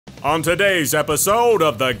on today's episode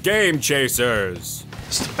of The Game Chasers.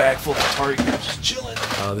 Just a bag full of Atari games, just chilling.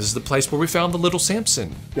 This is the place where we found the little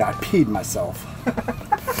Samson. Yeah, I peed myself.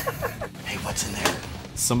 Hey, what's in there?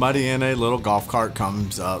 Somebody in a little golf cart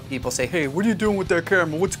comes up. People say, hey, what are you doing with that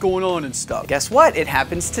camera? What's going on and stuff? Guess what? It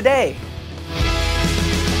happens today.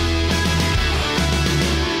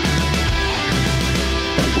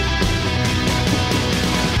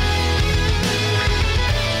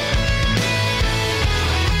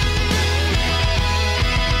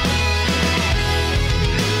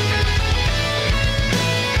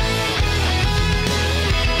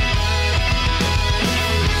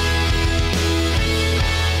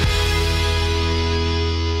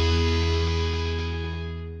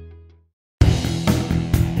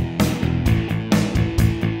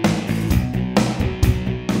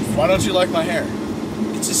 Why don't you like my hair?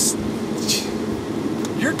 It's just...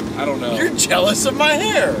 I don't know. You're jealous of my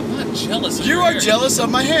hair. I'm not jealous of You your are hair. jealous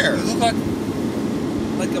of my hair. You look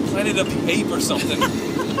like a planet of ape or something.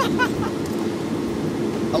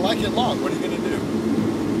 I like it long. What are you gonna do?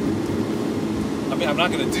 I mean, I'm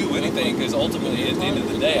not going to do anything because ultimately, at the end of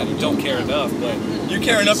the day, I don't care enough. But You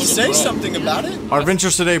care enough to say something about it? Our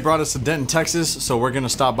adventures today brought us to Denton, Texas, so we're gonna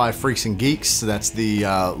stop by Freaks and Geeks. That's the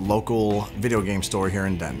local video game store here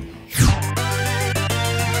in Denton.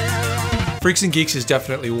 Freaks and Geeks is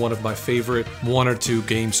definitely one of my favorite one or two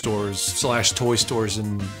game stores / toy stores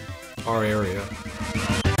in our area.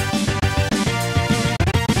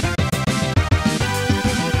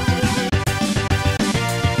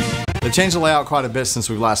 They changed the layout quite a bit since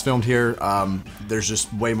we last filmed here. There's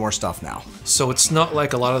just way more stuff now. So it's not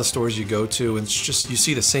like a lot of the stores you go to, and it's just you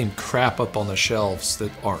see the same crap up on the shelves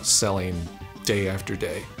that aren't selling day after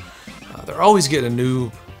day. They're always getting a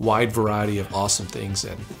new wide variety of awesome things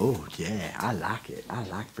in. Oh yeah, I like it. I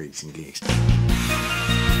like Freaks and Geeks.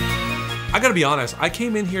 I gotta be honest, I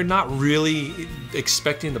came in here not really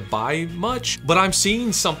expecting to buy much, but I'm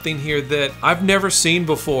seeing something here that I've never seen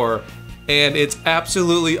before, and it's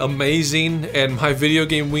absolutely amazing, and my video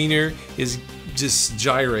game wiener is just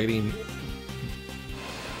gyrating.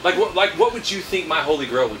 Like what would you think my holy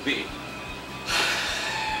grail would be?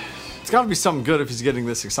 It's gotta be something good if he's getting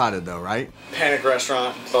this excited though, right? Panic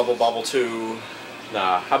Restaurant, Bubble Bobble 2.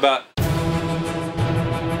 Nah, how about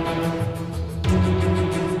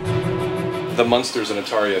the Munsters and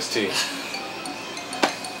Atari ST?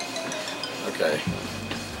 Okay.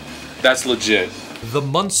 That's legit. The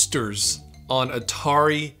Munsters on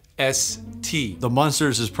Atari ST. The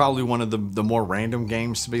Munsters is probably one of the more random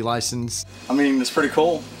games to be licensed. I mean, it's pretty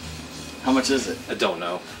cool. How much is it? I don't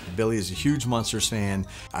know. Billy is a huge Munsters fan.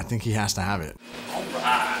 I think he has to have it. All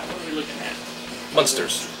right, what are we looking at?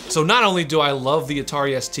 Munsters. So not only do I love the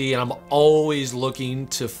Atari ST, and I'm always looking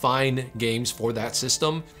to find games for that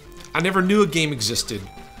system, I never knew a game existed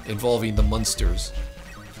involving the Munsters.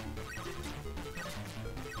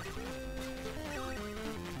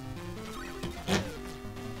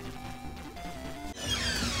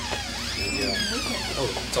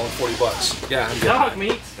 Oh, it's only 40 bucks. Yeah, I'm Dog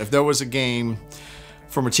meat. If there was a game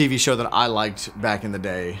from a TV show that I liked back in the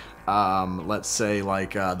day, let's say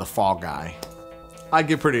like The Fall Guy, I'd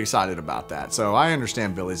get pretty excited about that. So I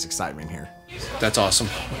understand Billy's excitement here. That's awesome.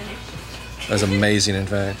 That's amazing, in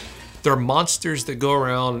fact. There are monsters that go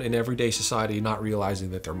around in everyday society not realizing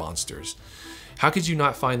that they're monsters. How could you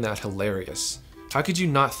not find that hilarious? How could you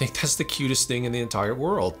not think that's the cutest thing in the entire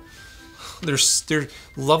world? They're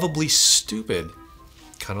lovably stupid,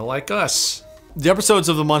 kind of like us. The episodes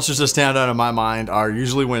of the Munsters that stand out in my mind are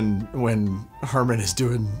usually when Herman is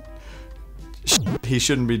doing shit he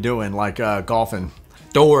shouldn't be doing, like golfing.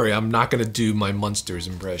 Don't worry, I'm not gonna do my Munsters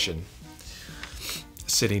impression.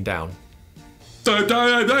 Sitting down. Lily!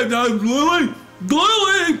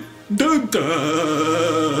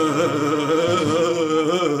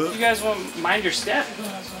 You guys want to mind your step?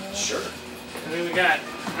 Sure. I mean, we got,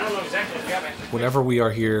 I don't know exactly what we got back there. Whenever we are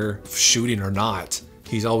here, shooting or not,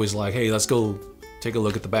 he's always like, hey, let's go take a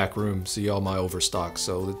look at the back room, see all my overstock.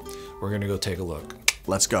 So we're gonna go take a look.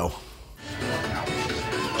 Let's go.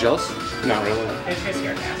 Jealous? Not really. Hey, you guys see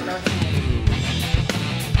our NASCAR?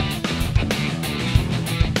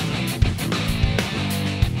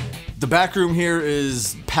 The back room here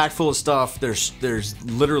is packed full of stuff. There's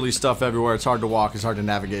literally stuff everywhere. It's hard to walk. It's hard to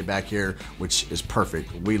navigate back here, which is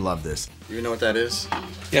perfect. We love this. You know what that is?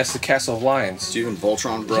 Yeah, it's the Castle of Lions. Do you even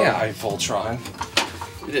Voltron, bro? Yeah, I Voltron.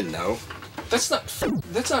 You didn't know. That's not fucking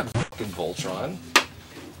Voltron.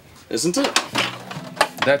 Isn't it?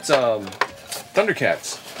 That's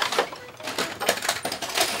Thundercats.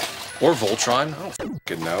 Or Voltron. I don't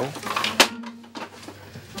fucking know.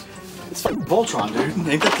 It's fucking Voltron, dude.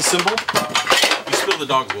 Ain't that the symbol? You spilled the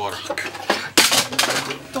dog's water.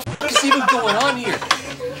 What's even going on here?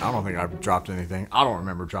 I don't think I've dropped anything. I don't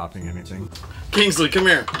remember dropping anything. Kingsley, come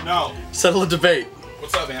here. No. Settle a debate.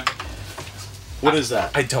 What's up, man? What is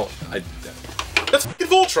that? I don't. That's fucking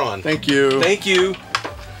Voltron. Thank you. Thank you.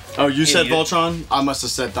 Oh, you said Idiot. Voltron? I must have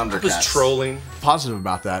said Thundercats. I was trolling. Positive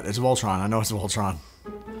about that. It's Voltron. I know it's Voltron.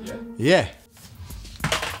 Yeah.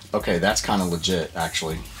 Okay, that's kind of legit,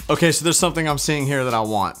 actually. Okay, so there's something I'm seeing here that I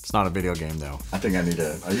want. It's not a video game, though. I think I need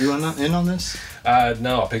to... Are you in on this?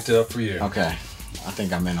 No, I picked it up for you. Okay. I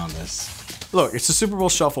think I'm in on this. Look, it's a Super Bowl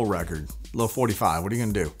shuffle record. Low 45. What are you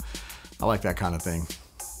going to do? I like that kind of thing.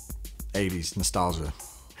 80s nostalgia.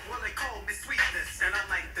 Well, they call me sweetness, and I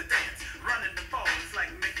like to dance. Running the balls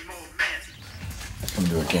like Mickey Moore Mansion. Come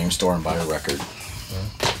to a game store and buy a record.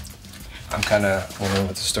 I'm kind of wondering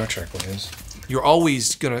what the Star Trek one is. You're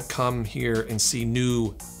always going to come here and see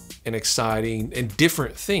new and exciting and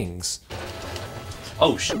different things.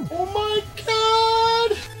 Oh, shit. Oh my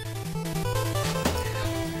god!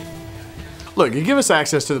 Look, you give us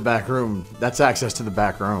access to the back room. That's access to the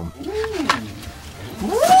back room.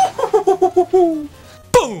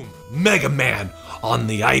 Boom! Mega Man on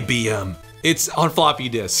the IBM. It's on floppy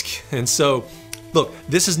disk. And so, look,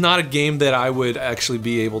 this is not a game that I would actually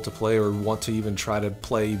be able to play or want to even try to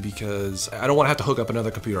play because I don't want to have to hook up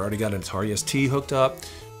another computer. I already got an Atari ST hooked up,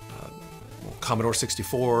 Commodore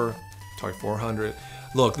 64, Atari 400.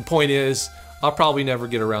 Look, the point is, I'll probably never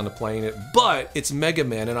get around to playing it, but it's Mega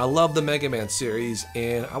Man, and I love the Mega Man series,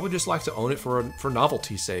 and I would just like to own it for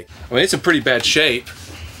novelty's sake. I mean, it's in pretty bad shape,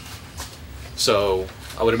 so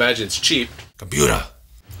I would imagine it's cheap. Computer!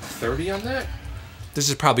 30 on that? This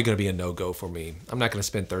is probably going to be a no-go for me. I'm not going to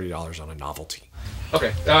spend $30 on a novelty.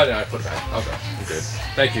 Okay, no, I put it back. Okay, I'm good.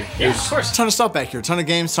 Thank you. Yeah, of course. A ton of stuff back here. A ton of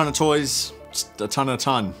games, ton of toys, just a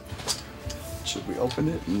ton. Should we open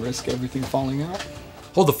it and risk everything falling out?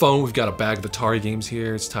 Hold the phone. We've got a bag of Atari games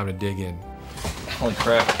here. It's time to dig in. Holy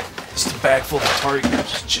crap. Just a bag full of Atari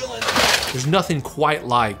games just chilling. There's nothing quite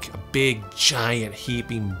like a big, giant,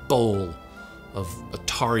 heaping bowl of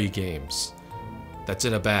Atari games that's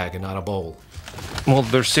in a bag and not a bowl. Well,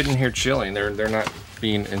 they're sitting here chilling. They're not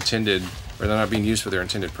being intended, or they're not being used for their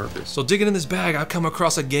intended purpose. So digging in this bag, I've come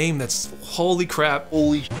across a game that's, holy crap.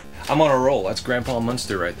 Holy I'm on a roll. That's Grandpa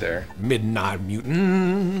Munster right there. Midnight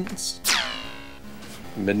Mutants.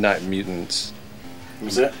 Midnight Mutants.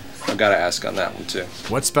 Was it? I gotta ask on that one too.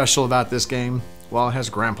 What's special about this game? Well, it has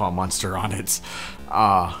Grandpa Munster on it.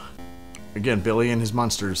 Again, Billy and his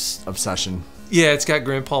Munsters obsession. Yeah, it's got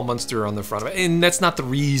Grandpa Munster on the front of it, and that's not the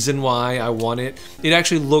reason why I want it. It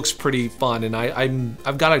actually looks pretty fun, and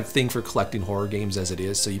I've got a thing for collecting horror games as it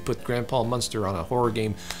is. So you put Grandpa Munster on a horror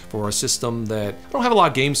game for a system that I don't have a lot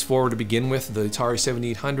of games for to begin with, the Atari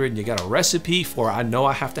 7800, and you got a recipe for it. I know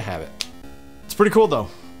I have to have it. It's pretty cool though.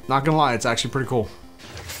 Not gonna lie, it's actually pretty cool.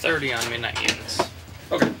 30 on Midnight Mutants.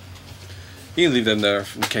 Okay. You can leave them there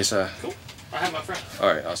in case I... Cool. I have my friend. All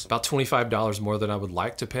right, awesome. About $25 more than I would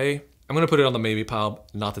like to pay. I'm gonna put it on the maybe pile,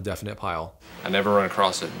 not the definite pile. I never run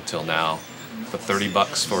across it until now. But 30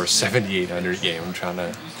 bucks for a 7800 game. I'm trying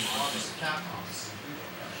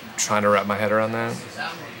to wrap my head around that.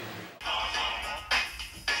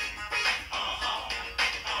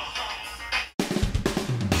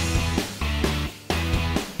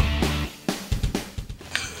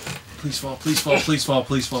 Please fall, please fall, please fall,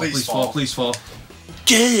 please fall, please fall, please fall.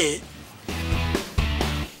 Get it!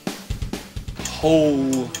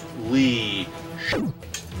 Holy shit.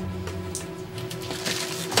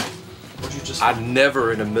 I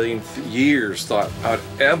never in a million years thought I'd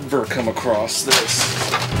ever come across this.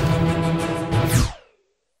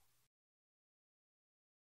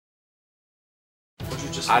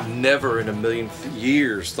 I never in a million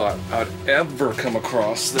years thought I'd ever come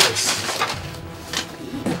across this.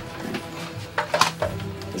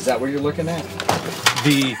 Is that what you're looking at?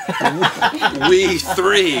 The Wii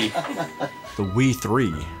 3. The Wii 3.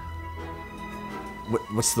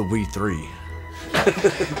 What's the Wii 3?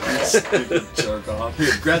 Jerk off.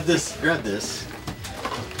 Here, grab this. Grab this.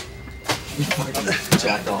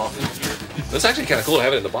 Jack off. That's actually kind of cool to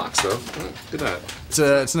have it in the box, though. Good night. It's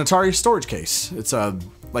an Atari storage case. It's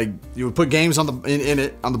like you would put games on the in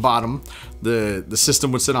it on the bottom. The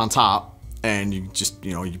system would sit on top, and you just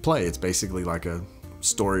you play. It's basically like a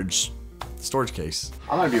storage case.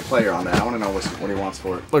 I might be a player on that. I want to know what he wants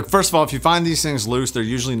for it. Look, first of all, if you find these things loose, they're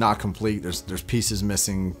usually not complete. There's pieces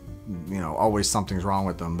missing. Always something's wrong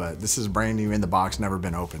with them. But this is brand new in the box, never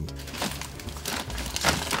been opened.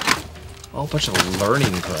 Oh, a bunch of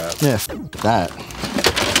learning crap. Yeah, that.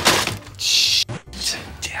 Shh.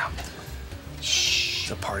 Damn. Shh.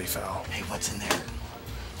 The party foul. Hey, what's in there?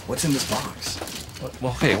 What's in this box?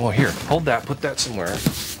 Well, okay, well here, hold that, put that somewhere.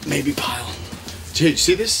 Maybe pile. Did you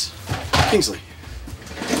see this? Kingsley.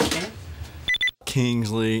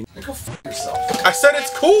 Kingsley. Go f yourself. I said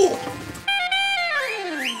it's cool!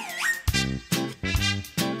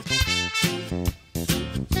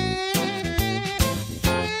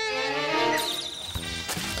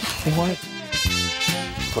 What?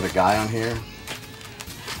 Put a guy on here.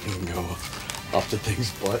 He can go up to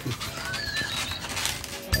things butt.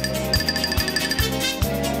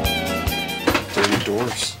 Dirty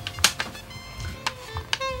doors.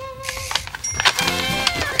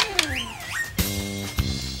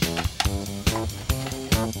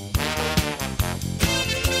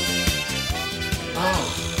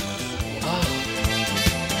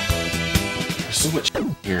 There's so much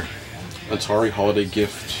here. Atari holiday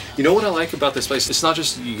gift. You know what I like about this place? It's not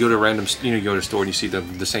just you go to random, you go to a store and you see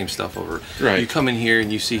the same stuff over. Right. You come in here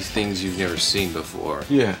and you see things you've never seen before.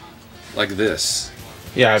 Yeah. Like this.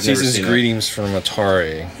 Yeah, I've never Season's seen greetings from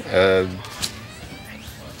Atari.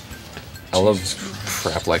 I love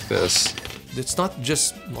crap like this. It's not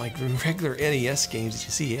just like regular NES games that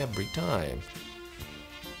you see every time.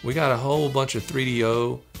 We got a whole bunch of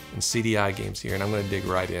 3DO and CDI games here, and I'm going to dig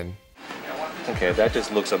right in. Okay, that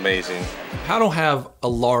just looks amazing. I don't have a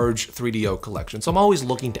large 3DO collection, so I'm always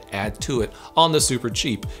looking to add to it on the super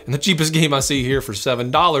cheap. And the cheapest game I see here for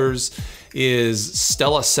 $7 is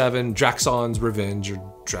Stella 7 Draxon's Revenge, or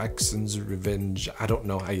Draxon's Revenge. I don't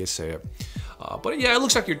know how you say it. But yeah, it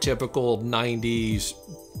looks like your typical 90s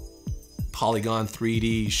polygon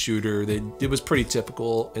 3D shooter. It was pretty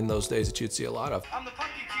typical in those days that you'd see a lot of. I'm the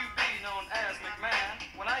punky QB known as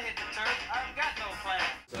McMahon. When I hit the turf, I've got no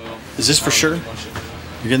plan. Is this for sure?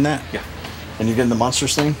 You're getting that? Yeah. And you're getting the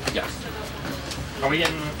monsters thing? Yeah. Are we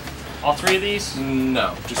getting all three of these?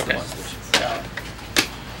 No, just Okay. the monsters. Got it.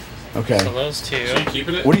 Okay. So those two.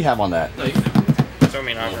 Keeping it? What do you have on that? Throw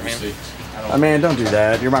me an offer, man. I mean, don't do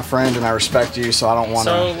that. You're my friend and I respect you, so I don't want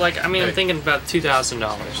to. So, like, I mean, I'm thinking about $2,000.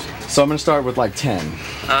 So I'm going to start with like 10.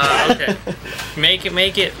 Okay. Make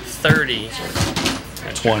it 30.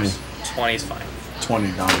 20. 20 is fine.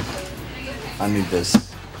 20 done. I need this.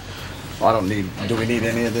 Well, I don't need. Do we need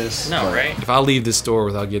any of this? No, But- right? If I leave the store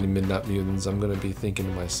without getting Midnight Mutants, I'm gonna be thinking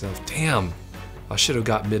to myself, damn, I should have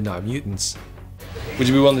got Midnight Mutants. Would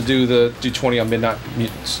you be willing to do 20 on Midnight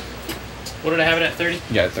Mutants? What did I have it at, 30?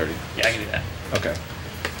 Yeah, 30. Yeah, I can do that. Okay.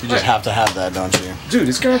 You just have to have that, don't you? Dude,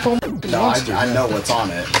 it's gonna call No, I know what's on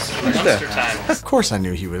it. Monster time. Of course I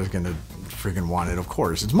knew he was going to freaking want it. Of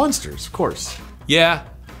course. It's monsters. Of course. Yeah,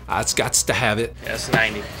 it's got to have it. Yeah, it's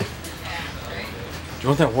 90. Do you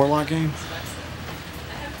want that Warlock game?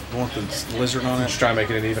 You want the lizard on it? Just try and make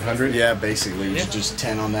it an even 100? Yeah, basically. Just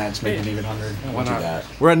 10 on that. Just make it even 100. why not? Do that.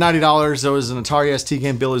 We're at $90. There was an Atari ST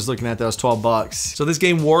game Billy's looking at that was $12. So this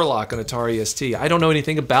game Warlock on Atari ST, I don't know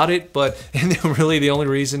anything about it, but really the only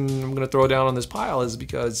reason I'm gonna throw it down on this pile is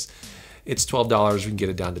because it's $12, we can get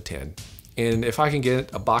it down to 10. And if I can get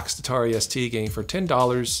a boxed Atari ST game for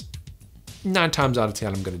 $10, 9 times out of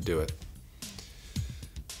 10 I'm gonna do it.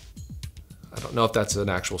 I don't know if that's an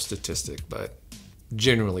actual statistic, but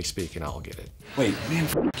generally speaking, I'll get it. Wait, man,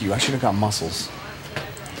 f you. I should have got muscles.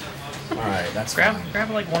 Alright, that's Grab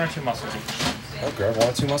fine. like 1 or 2 muscles each. I'll grab 1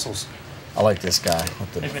 or 2 muscles. I like this guy.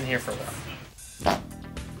 With They've the... been here for a while.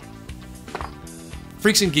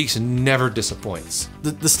 Freaks and Geeks never disappoints.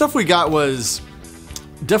 The stuff we got was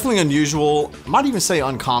definitely unusual. Might even say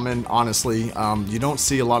uncommon, honestly. You don't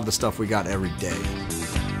see a lot of the stuff we got every day.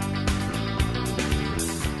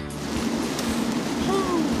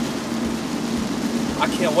 I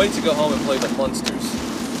can't wait to go home and play the Munsters.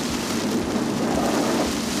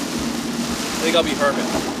 I think I'll be Herman.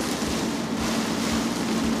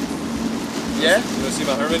 Yeah? You want to see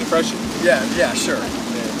my Herman impression? Yeah, sure.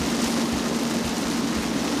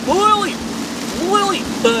 Lily! Lily!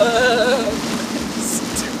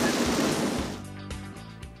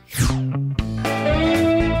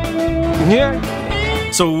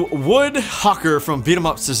 Yeah. So Wood Hawker from Beat 'em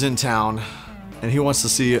Ups is in town, and he wants to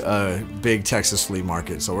see a big Texas flea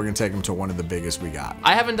market. So we're gonna take him to one of the biggest we got.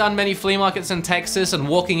 I haven't done many flea markets in Texas, and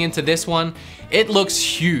walking into this one, it looks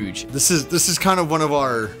huge. This is kind of one of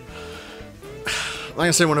our, I'm not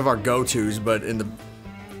gonna say one of our go-tos, but in the.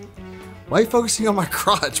 Why are you focusing on my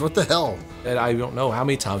crotch? What the hell? And I don't know how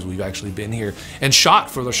many times we've actually been here and shot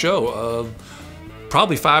for the show.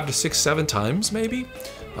 Probably 5 to 6, 7 times, maybe.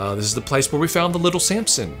 This is the place where we found the little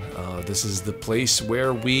Samson. This is the place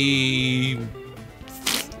where we...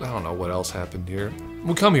 I don't know what else happened here.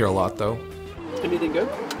 We come here a lot, though. Anything good?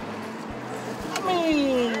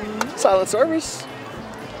 Silent service.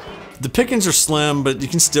 The pickings are slim, but you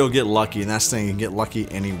can still get lucky, and that's the thing, you can get lucky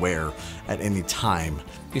anywhere, at any time.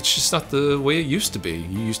 It's just not the way it used to be.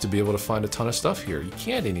 You used to be able to find a ton of stuff here. You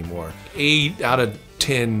can't anymore. 8 out of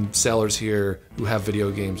 10 sellers here who have video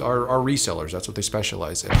games are resellers. That's what they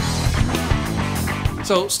specialize in.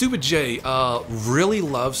 So Stupid J really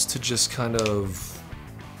loves to just kind of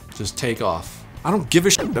just take off. I don't give a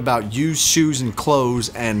shit about used shoes and clothes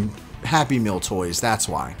and Happy Meal toys, that's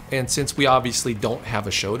why. And since we obviously don't have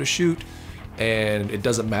a show to shoot, and it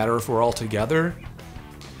doesn't matter if we're all together,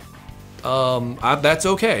 that's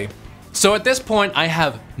okay. So at this point, I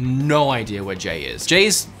have no idea where Jay is.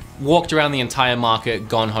 Jay's walked around the entire market,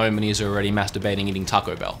 gone home, and he's already masturbating eating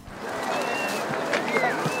Taco Bell.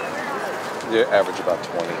 You average about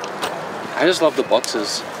 20. I just love the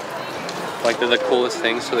boxes. Like, they're the coolest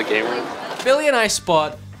things for the game room. Billy and I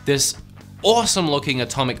spot this awesome looking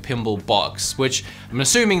atomic pinball box, which I'm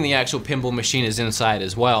assuming the actual pinball machine is inside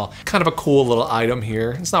as well. Kind of a cool little item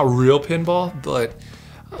here. It's not real pinball, but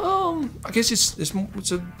I guess it's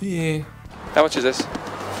a, yeah. How much is this?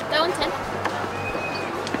 That one's 10.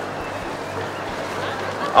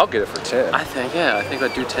 I'll get it for 10. I think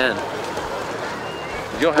I'd do 10.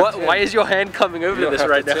 You don't have 10. Why is your hand coming over to this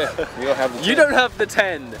right now? You don't have the 10. You don't have the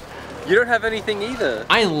 10. You don't have anything either.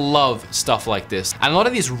 I love stuff like this. And a lot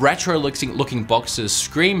of these retro looking boxes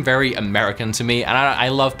scream very American to me, and I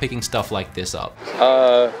love picking stuff like this up.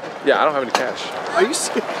 Yeah, I don't have any cash. Are you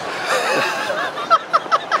scared?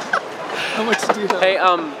 How much do you have? Hey,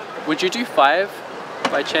 would you do 5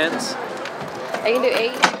 by chance? I can do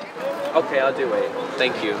 8. Okay, I'll do 8.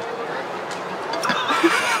 Thank you. You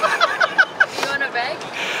want a bag?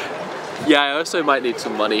 Yeah, I also might need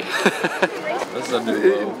some money. This is a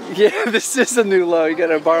new low. Yeah, this is a new low. You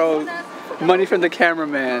gotta borrow money from the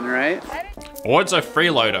cameraman, right? Wood's a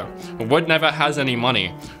freeloader. Wood never has any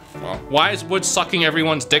money. Why is Wood sucking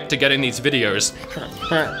everyone's dick to get in these videos?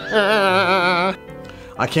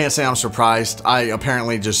 I can't say I'm surprised. I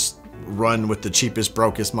apparently just run with the cheapest,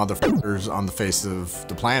 brokest motherfuckers on the face of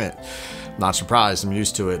the planet. Not surprised, I'm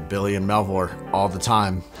used to it. Billy and Melvor, all the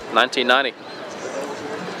time. 1990.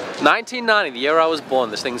 1990, the year I was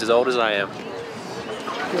born. This thing's as old as I am.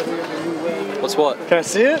 What's what? Can I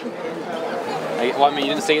see it? Well, I mean,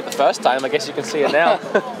 you didn't see it the first time. I guess you can see it now.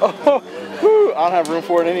 Oh, whew, I don't have room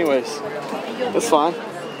for it anyways. It's fine.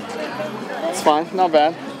 It's fine. Not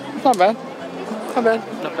bad. Not bad. Not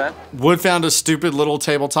bad. Not bad. Wood found a stupid little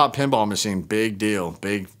tabletop pinball machine. Big deal.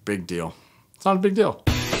 Big deal. It's not a big deal.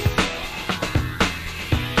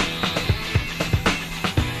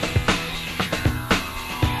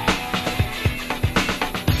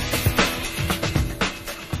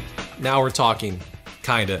 Now we're talking,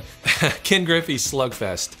 kinda. Ken Griffey's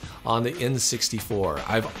Slugfest on the N64.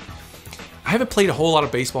 I haven't played a whole lot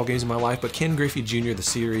of baseball games in my life, but Ken Griffey Jr., the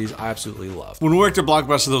series, I absolutely love. When we worked at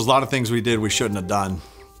Blockbuster, there was a lot of things we did we shouldn't have done.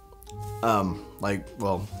 Like,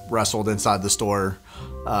 well, wrestled inside the store,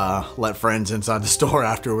 let friends inside the store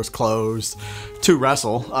after it was closed to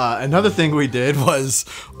wrestle. Another thing we did was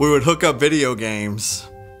we would hook up video games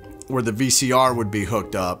where the VCR would be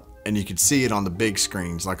hooked up, and you could see it on the big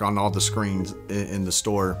screens, like on all the screens in the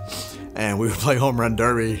store. And we would play Home Run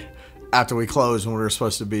Derby after we closed when we were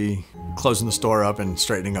supposed to be closing the store up and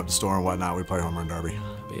straightening up the store and whatnot. We play Home Run Derby.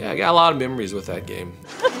 But yeah, I got a lot of memories with that game.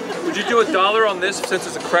 Would you do $1 on this since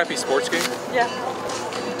it's a crappy sports game? Yeah.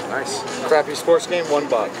 Nice. Crappy sports game, $1.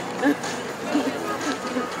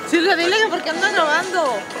 Silvia, dile que por qué anda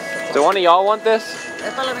grabando. Do one of y'all want this?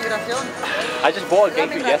 Es para la migración. I just bought a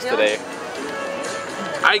GameCube yesterday.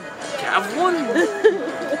 I have one.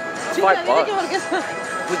 It's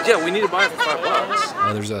 $5. But yeah, we need to buy it for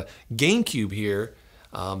 $5. There's a GameCube here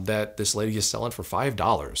that this lady is selling for $5.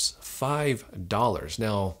 $5.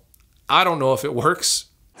 Now, I don't know if it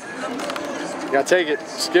works. You gotta take it.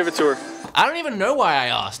 Just give it to her. I don't even know why I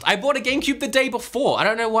asked. I bought a GameCube the day before. I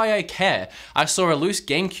don't know why I care. I saw a loose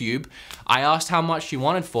GameCube. I asked how much she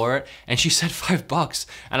wanted for it, and she said $5.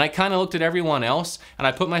 And I kind of looked at everyone else, and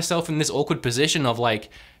I put myself in this awkward position of like,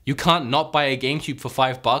 you can't not buy a GameCube for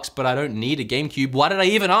 $5, but I don't need a GameCube. Why did I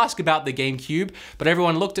even ask about the GameCube? But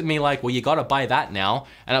everyone looked at me like, well, you gotta buy that now.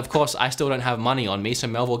 And of course, I still don't have money on me, so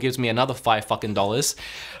Melville gives me another $5.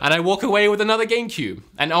 And I walk away with another GameCube,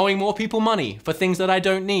 and owing more people money for things that I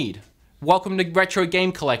don't need. Welcome to retro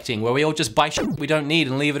game collecting, where we all just buy shit we don't need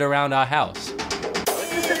and leave it around our house.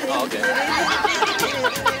 Oh, okay.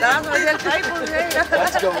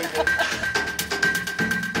 Let's go.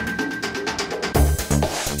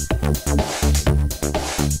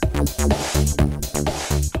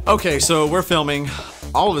 Okay, so we're filming.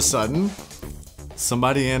 All of a sudden,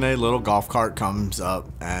 Somebody in a little golf cart comes up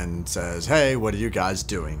and says, "Hey, what are you guys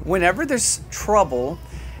doing?" Whenever there's trouble,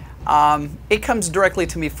 it comes directly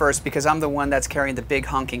to me first because I'm the one that's carrying the big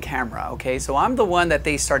honking camera, okay? So I'm the one that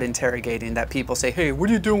they start interrogating, that people say, "Hey, what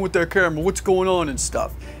are you doing with that camera? What's going on?" and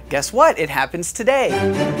stuff. Guess what? It happens today.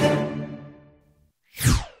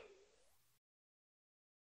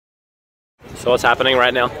 So what's happening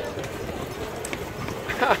right now?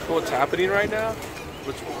 What's happening right now?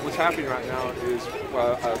 What's happening right now is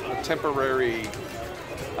a temporary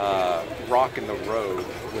rock in the road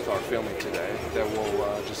with our filming today that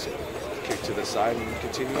we'll just kick to the side and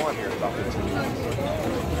continue on here in about 15 minutes.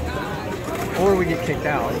 Or we get kicked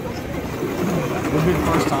out. Wouldn't be the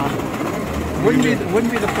first time.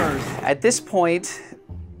 Wouldn't be the first. At this point,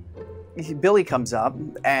 Billy comes up,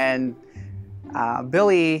 and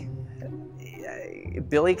Billy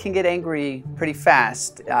can get angry pretty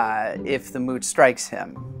fast if the mood strikes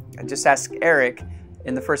him. Just ask Eric.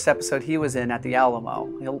 In the first episode he was in at the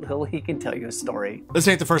Alamo, he can tell you a story. This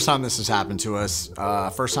ain't the first time this has happened to us.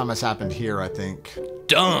 First time it's happened here, I think.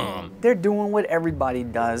 Dumb. They're doing what everybody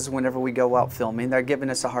does whenever we go out filming. They're giving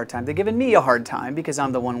us a hard time. They're giving me a hard time because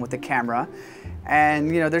I'm the one with the camera.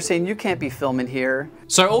 And you know, they're saying you can't be filming here.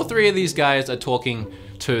 So all three of these guys are talking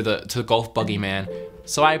to the golf buggy man.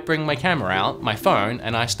 So I bring my camera out, my phone,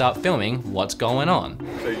 and I start filming what's going on.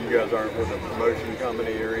 So you guys aren't with a promotion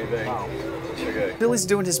company or anything? No. Okay. Billy's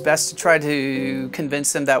doing his best to try to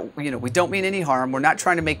convince them that, you know, we don't mean any harm. We're not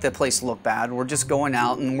trying to make the place look bad. We're just going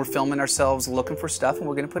out and we're filming ourselves looking for stuff and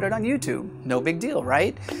we're going to put it on YouTube. No big deal,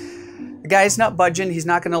 right? The guy's not budging. He's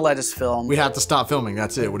not going to let us film. We have to stop filming.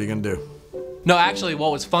 That's it. What are you going to do? No, actually,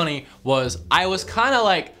 what was funny was I was kind of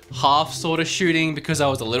like half sort of shooting because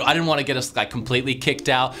I didn't want to get us like completely kicked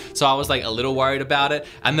out. So I was like a little worried about it.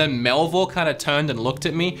 And then Melville kind of turned and looked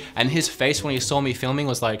at me, and his face when he saw me filming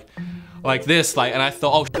was like this, and I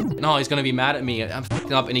thought, oh, no, he's gonna be mad at me. I'm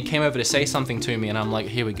f***ing up, and he came over to say something to me, and I'm like,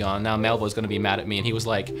 here we go. And now Melville's gonna be mad at me, and he was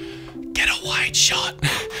like, get a wide shot.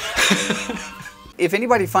 If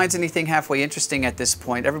anybody finds anything halfway interesting at this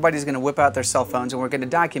point, everybody's gonna whip out their cell phones and we're gonna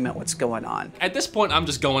document what's going on. At this point, I'm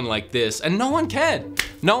just going like this, and no one cared.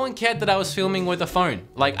 No one cared that I was filming with a phone.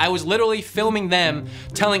 Like, I was literally filming them,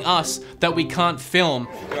 telling us that we can't film.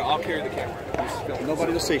 I'll carry the camera.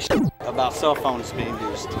 Nobody will say shit about cell phones being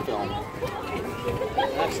used to film.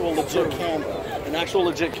 An actual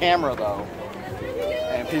legit camera, though,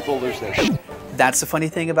 and people lose their shit. That's the funny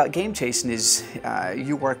thing about game chasing is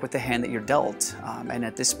you work with the hand that you're dealt. And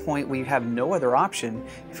at this point, we have no other option.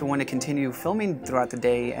 If we want to continue filming throughout the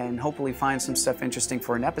day and hopefully find some stuff interesting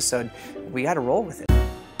for an episode, we got to roll with it.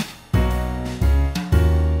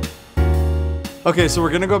 Okay, so we're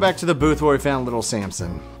going to go back to the booth where we found little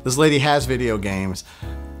Samson. This lady has video games,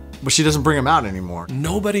 but she doesn't bring them out anymore.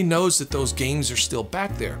 Nobody knows that those games are still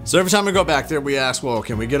back there. So every time we go back there, we ask, well,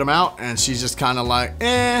 can we get them out? And she's just kind of like,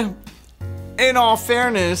 eh. In all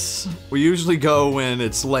fairness, we usually go when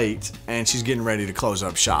it's late and she's getting ready to close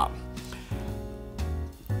up shop.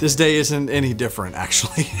 This day isn't any different,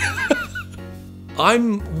 actually.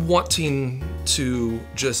 I'm wanting to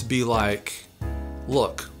just be like,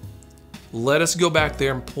 look, let us go back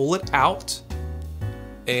there and pull it out,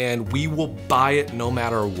 and we will buy it no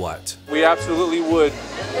matter what. We absolutely would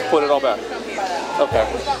put it all back. Okay.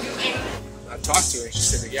 I talked to her and she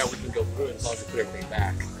said, yeah, we can go through it as long as we put everything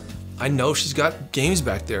back. I know she's got games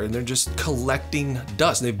back there and they're just collecting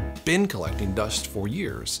dust. They've been collecting dust for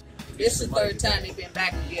years. This is the third time they've been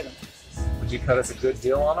back to get them. Would you cut us a good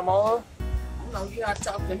deal on them all? I don't know, you gotta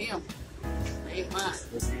talk to him. They ain't mine.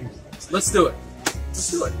 Let's do it. Let's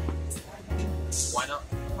do it. Why not?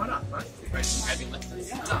 Why not? Right?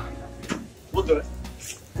 We'll do it.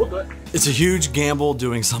 We'll do it. It's a huge gamble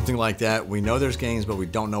doing something like that. We know there's games, but we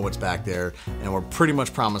don't know what's back there, and we're pretty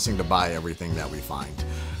much promising to buy everything that we find.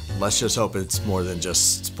 Let's just hope it's more than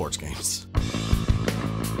just sports games.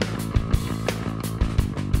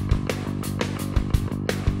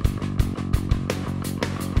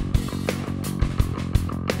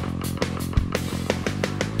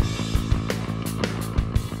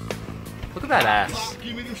 Look at that ass.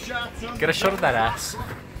 Get a shot of that ass.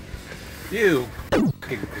 Ew.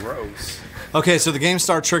 Gross. Okay, so the games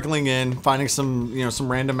start trickling in, finding some,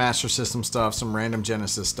 some random Master System stuff, some random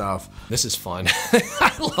Genesis stuff. This is fun.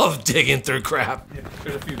 I love digging through crap. Yeah,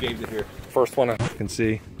 there's a few games in here. First one I can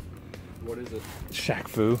see. What is it? Shaq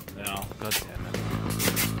Fu. No, god damn it.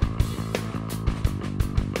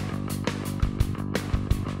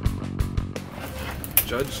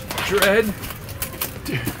 Judge Dredd.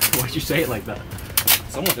 Dude, why'd you say it like that?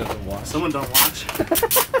 Someone doesn't watch. Someone don't watch?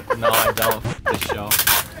 No, I don't. This show.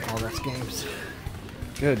 Oh, that's games.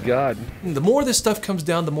 Good God. The more this stuff comes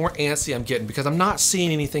down, the more antsy I'm getting because I'm not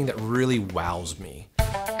seeing anything that really wows me.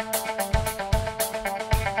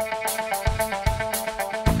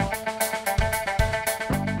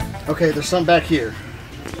 Okay, there's some back here.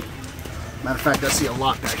 Matter of fact, I see a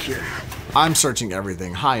lot back here. I'm searching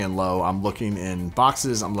everything, high and low. I'm looking in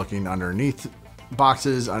boxes. I'm looking underneath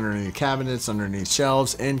boxes, underneath cabinets, underneath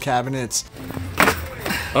shelves, in cabinets.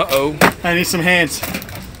 Uh-oh. I need some hands.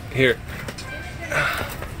 Here.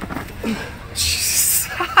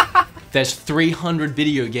 There's 300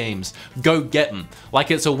 video games. Go get them.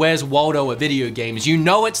 Like it's a Where's Waldo of video games. You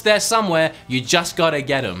know it's there somewhere, you just gotta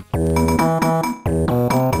get them.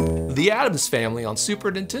 The Addams Family on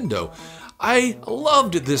Super Nintendo. I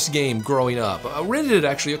loved this game growing up. I rented it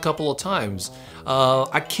actually a couple of times.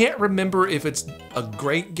 I can't remember if it's a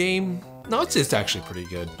great game. No, it's actually pretty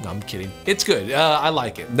good. No, I'm kidding. It's good. I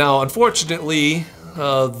like it. Now, unfortunately,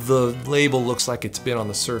 the label looks like it's been on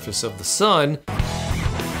the surface of the sun.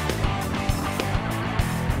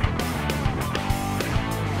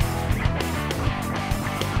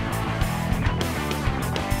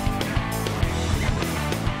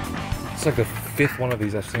 It's like the 5th one of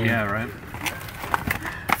these I've seen. Yeah, right.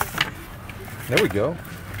 There we go.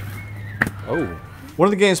 Oh. One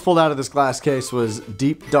of the games pulled out of this glass case was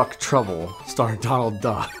Deep Duck Trouble, starring Donald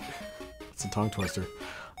Duck. It's a tongue twister.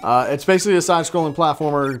 It's basically a side-scrolling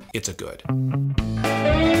platformer. It's a good. I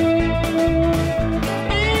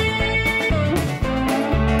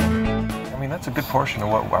mean, that's a good portion of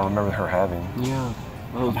what I remember her having. Yeah.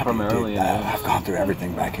 Well, primarily. I've gone through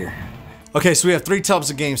everything back here. Okay, so we have 3 tubs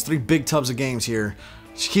of games, 3 big tubs of games here.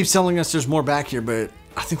 She keeps telling us there's more back here, but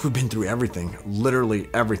I think we've been through everything. Literally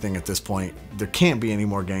everything at this point. There can't be any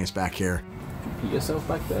more games back here. You pee yourself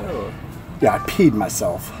back there, or? Yeah, I peed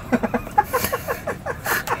myself.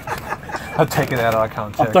 I'm taking that out of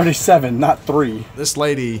context. I'm 37, not 3. This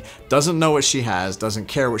lady doesn't know what she has, doesn't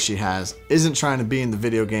care what she has, isn't trying to be in the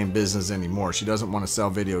video game business anymore. She doesn't want to sell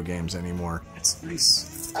video games anymore. It's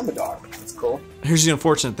nice. I'm a dog. That's cool. Here's the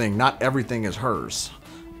unfortunate thing, not everything is hers.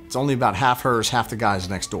 It's only about half hers, half the guy's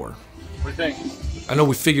next door. What do you think? I know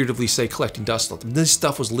we figuratively say collecting dust. This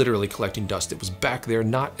stuff was literally collecting dust. It was back there,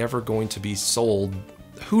 not ever going to be sold.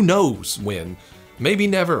 Who knows when? Maybe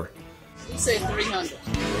never. You say 300.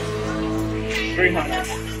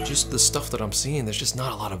 300. Just the stuff that I'm seeing, there's just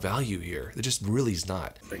not a lot of value here. There just really is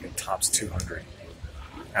not. I think it tops 200.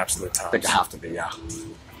 Absolute tops. I think I have to be, yeah.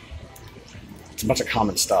 It's a bunch of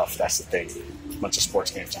common stuff, that's the thing. A bunch of sports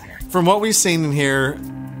games down here. From what we've seen in here,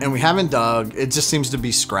 and we haven't dug, it just seems to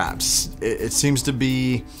be scraps. It seems to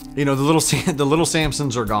be, you know, the little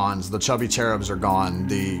Samsons are gone, the chubby cherubs are gone,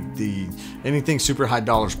 the anything super high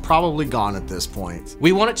dollars probably gone at this point.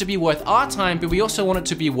 We want it to be worth our time, but we also want it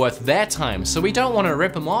to be worth their time. So we don't want to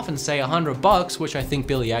rip them off and say $100, which I think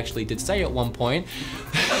Billy actually did say at one point.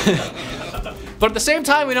 But at the same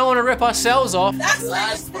time, we don't want to rip ourselves off. That's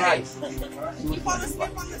last price.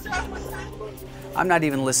 I'm not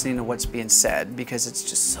even listening to what's being said because it's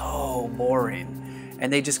just so boring.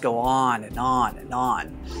 And they just go on and on and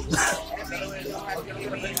on.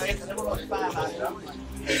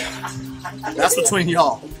 That's between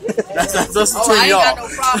y'all. That's between y'all. I ain't got no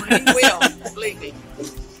problem. He will. Believe me.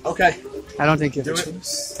 Okay. I don't think you Do have it. a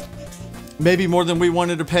choice. Maybe more than we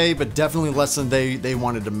wanted to pay, but definitely less than they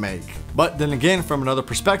wanted to make. But then again, from another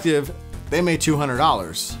perspective, they made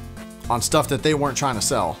 $200 on stuff that they weren't trying to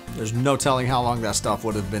sell. There's no telling how long that stuff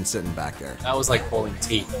would have been sitting back there. That was like pulling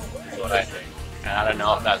teeth, is what I think. And I don't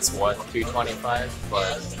know if that's worth $225,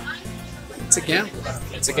 but It's a gamble.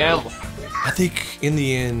 it's a gamble. I think in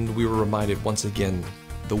the end, we were reminded once again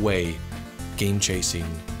the way game chasing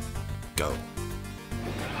go.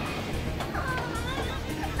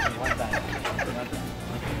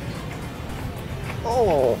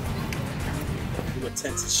 Oh. You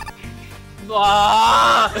intense as shit.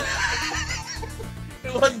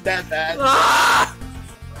 It wasn't that bad.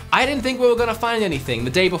 I didn't think we were gonna find anything.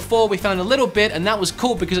 The day before we found a little bit, and that was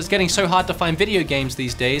cool because it's getting so hard to find video games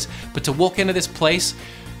these days. But to walk into this place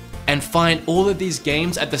and find all of these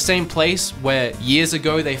games at the same place where years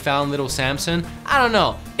ago they found Little Samson, I don't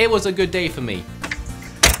know. It was a good day for me.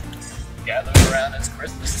 Gather around, it's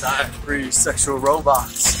Christmas time. Free sexual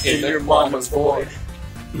robots in your mama's void.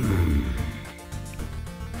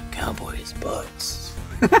 Cowboys' butts.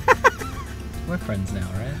 We're friends now,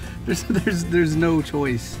 right? There's no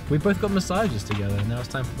choice. We both got massages together. Now it's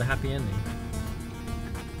time for the happy ending.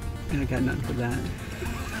 I got nothing for that.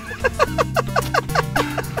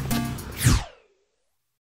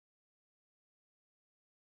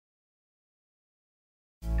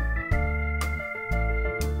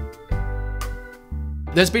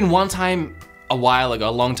 There's been one time a while ago,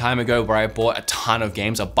 a long time ago, where I bought a ton of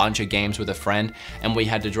games, a bunch of games with a friend, and we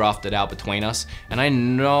had to draft it out between us. And I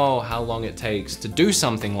know how long it takes to do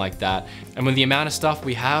something like that. And with the amount of stuff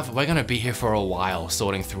we have, we're gonna be here for a while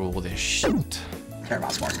sorting through all this shit. Care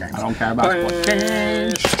about sports games. I don't care about sports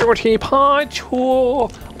games. Shorty Poncho,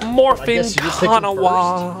 Morphin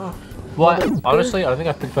Kanawa. Well, honestly, I don't think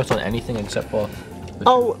I picked first on anything except for.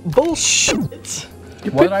 Oh, bullshit. You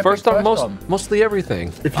picked first on mostly everything.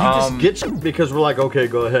 If you just get because we're like, okay,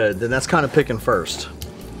 go ahead, then that's kind of picking first.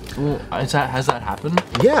 Well, has that happened?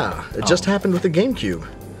 Yeah, it just happened with the GameCube.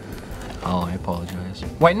 Oh, I apologize.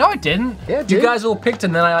 Wait, no, it didn't. Yeah, it You did. guys all picked,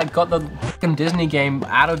 and then I like got the fucking Disney game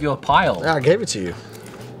out of your pile. Yeah, I gave it to you.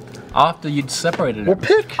 After you'd separated it. Well,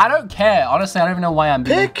 pick. I don't care. Honestly, I don't even know why I'm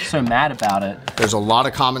being so mad about it. There's a lot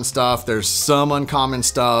of common stuff. There's some uncommon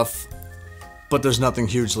stuff. But there's nothing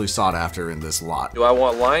hugely sought after in this lot. Do I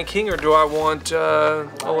want Lion King or do I want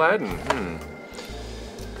Aladdin?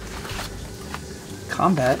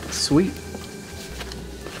 Combat, sweet.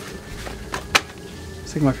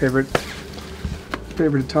 It's like my favorite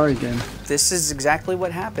Atari game. This is exactly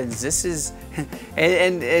what happens. This is,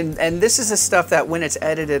 and this is the stuff that when it's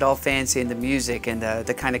edited all fancy and the music and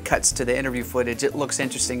the kind of cuts to the interview footage, it looks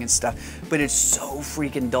interesting and stuff. But it's so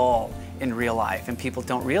freaking dull in real life, and people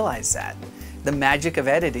don't realize that. The magic of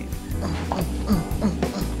editing.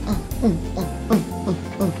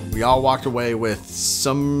 We all walked away with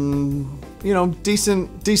some, you know,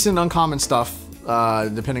 decent uncommon stuff,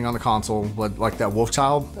 depending on the console. But like that Wolf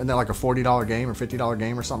Child, and then like a $40 game or $50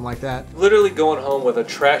 game or something like that. Literally going home with a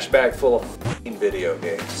trash bag full of video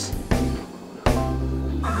games.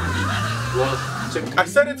 I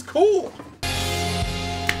said it's cool.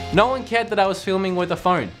 No one cared that I was filming with a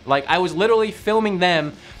phone. Like, I was literally filming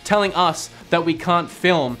them, telling us that we can't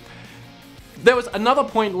film. There was another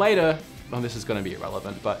point later, oh, this is gonna be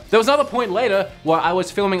irrelevant, but there was another point later where I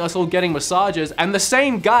was filming us all getting massages, and the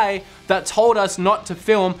same guy that told us not to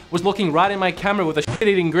film was looking right in my camera with a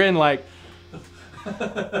shit-eating grin like,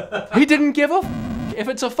 he didn't give a f. If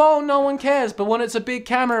it's a phone, no one cares, but when it's a big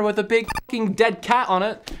camera with a big f***ing dead cat on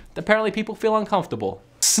it, apparently people feel uncomfortable.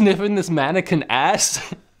 Sniffing this mannequin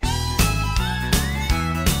ass.